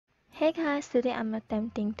Hey guys, today I'm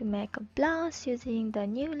attempting to make a blouse using the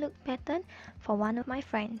new look pattern for one of my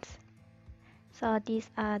friends. So these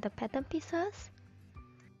are the pattern pieces.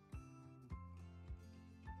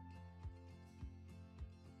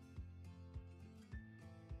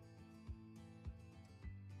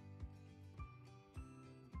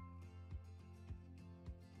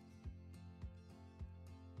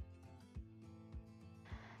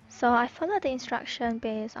 So I follow the instruction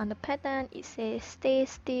based on the pattern. It says stay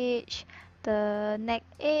stitch, the neck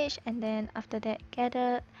edge, and then after that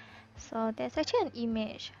gathered. So there's actually an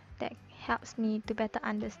image that helps me to better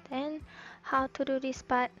understand how to do this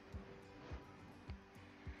part.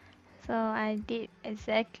 So I did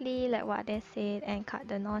exactly like what they said and cut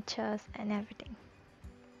the notches and everything.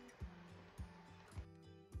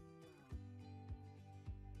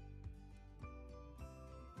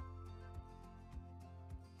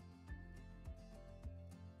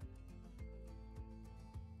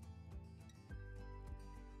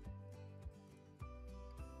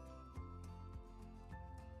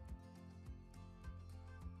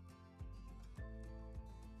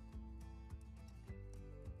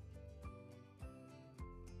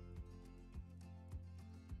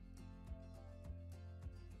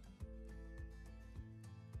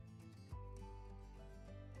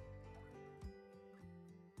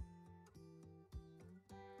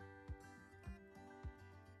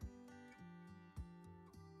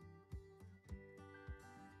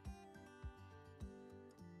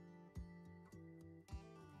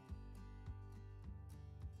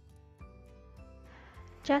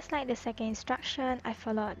 Just like the second instruction, I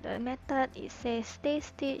followed the method. It says stay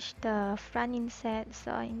stitch the front inset.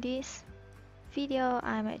 So in this video,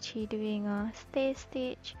 I'm actually doing a stay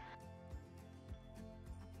stitch.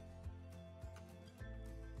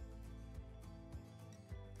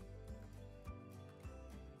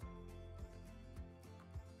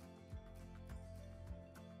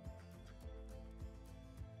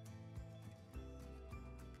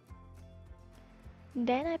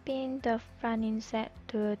 Then I pin the front inset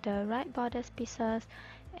to the right border pieces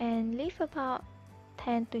and leave about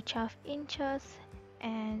 10 to 12 inches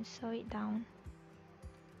and sew it down.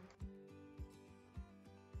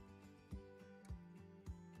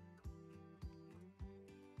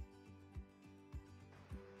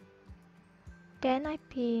 Then I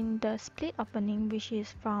pin the split opening, which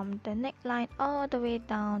is from the neckline all the way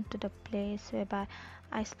down to the place whereby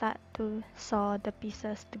I start to sew the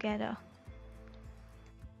pieces together.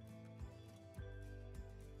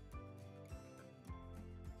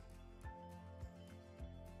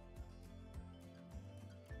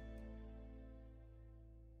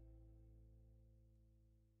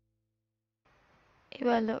 It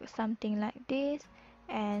will look something like this,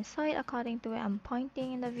 and sew it according to where I'm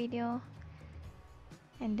pointing in the video,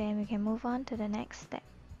 and then we can move on to the next step.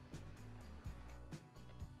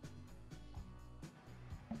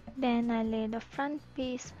 Then I lay the front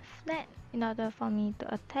piece flat in order for me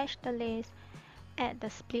to attach the lace at the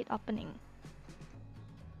split opening.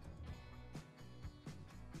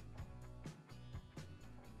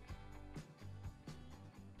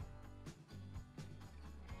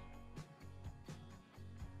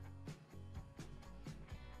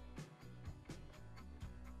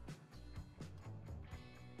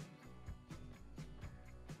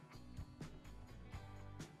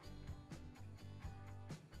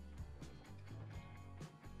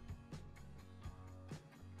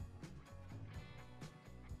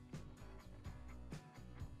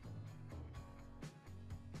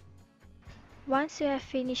 Once you have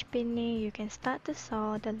finished pinning, you can start to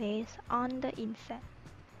sew the lace on the inset.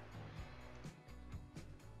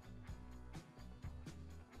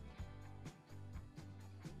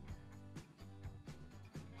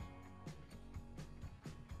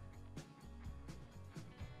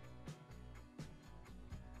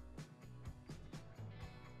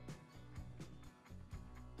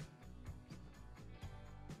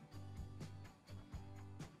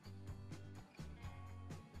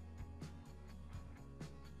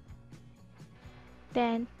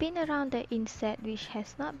 Then pin around the inset which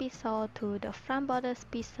has not been sewed to the front border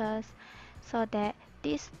pieces so that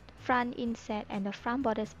this front inset and the front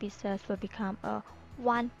border pieces will become a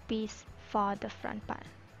one piece for the front part.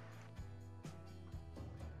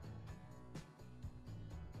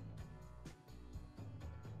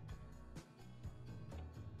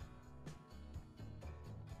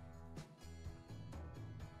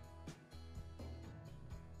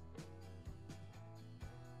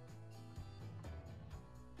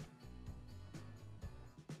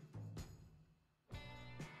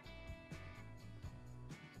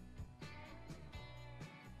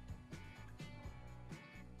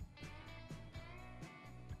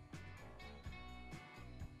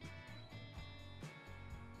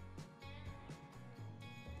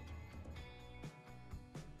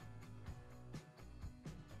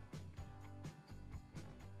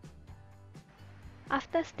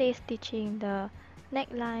 After stay stitching the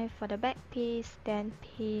neckline for the back piece, then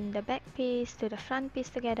pin the back piece to the front piece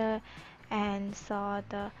together and sew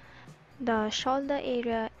the shoulder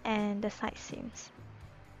area and the side seams.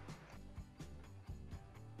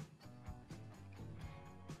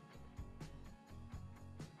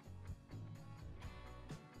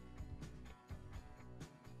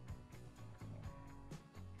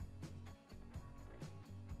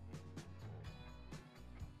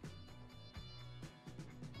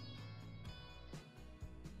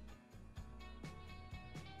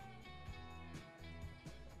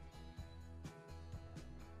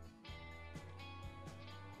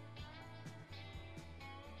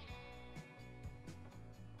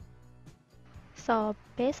 So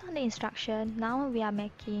based on the instruction, now we are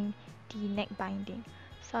making the neck binding.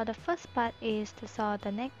 So the first part is to sew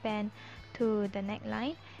the neckband to the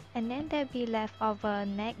neckline, and then there'll be leftover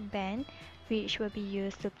neckband which will be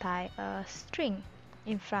used to tie a string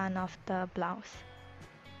in front of the blouse.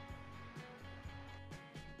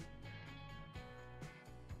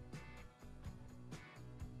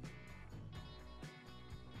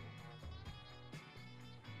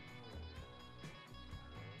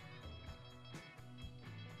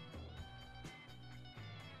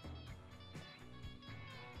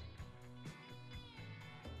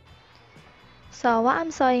 So what I'm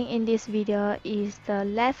sewing in this video is the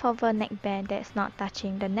leftover neckband that's not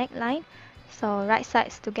touching the neckline. So right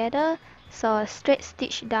sides together, sew a straight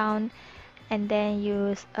stitch down, and then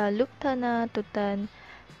use a loop turner to turn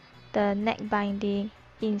the neck binding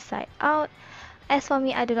inside out. As for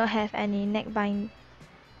me, I do not have any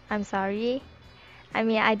I'm sorry.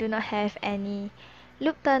 I do not have any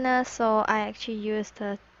loop turner, so I actually use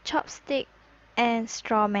the chopstick and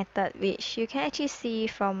straw method, which you can actually see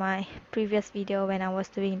from my previous video when I was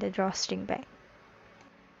doing the drawstring bag.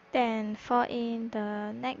 Then fold in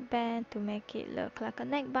the neckband to make it look like a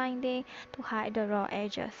neck binding to hide the raw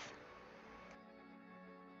edges.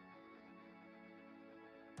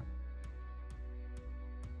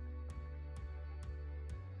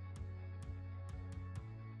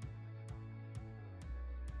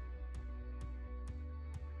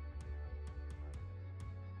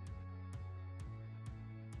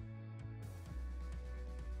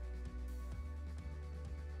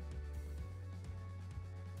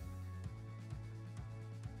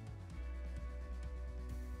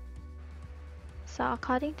 So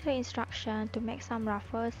according to the instruction, to make some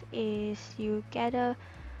ruffles is you gather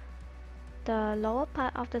the lower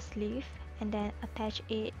part of the sleeve and then attach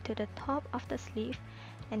it to the top of the sleeve,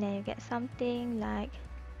 and then you get something like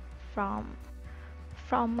from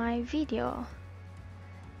my video.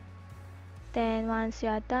 Then once you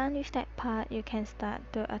are done with that part, you can start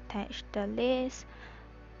to attach the lace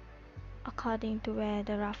according to where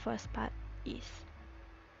the ruffles part is.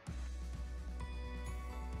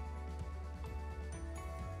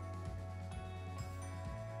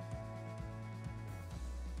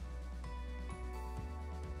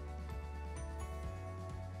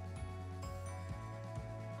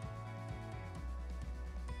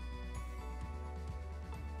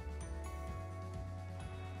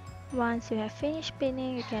 Once you have finished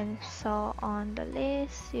pinning, you can sew on the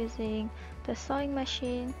lace using the sewing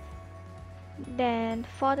machine. Then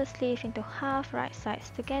fold the sleeve into half, right sides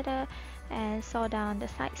together, and sew down the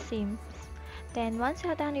side seams. Then once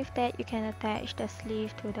you're done with that, you can attach the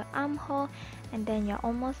sleeve to the armhole, and then you're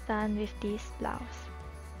almost done with this blouse.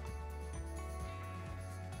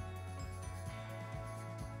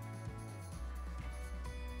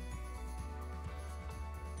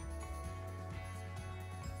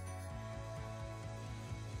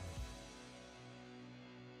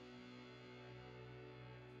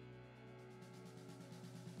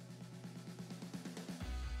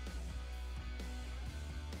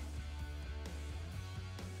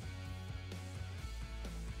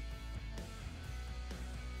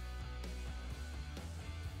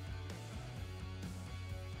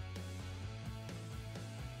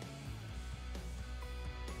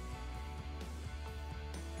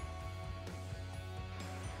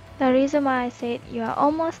 The reason why I said you are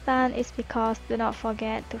almost done is because do not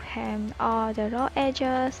forget to hem all the raw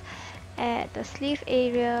edges at the sleeve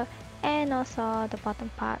area and also the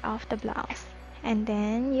bottom part of the blouse. And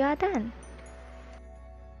then you are done.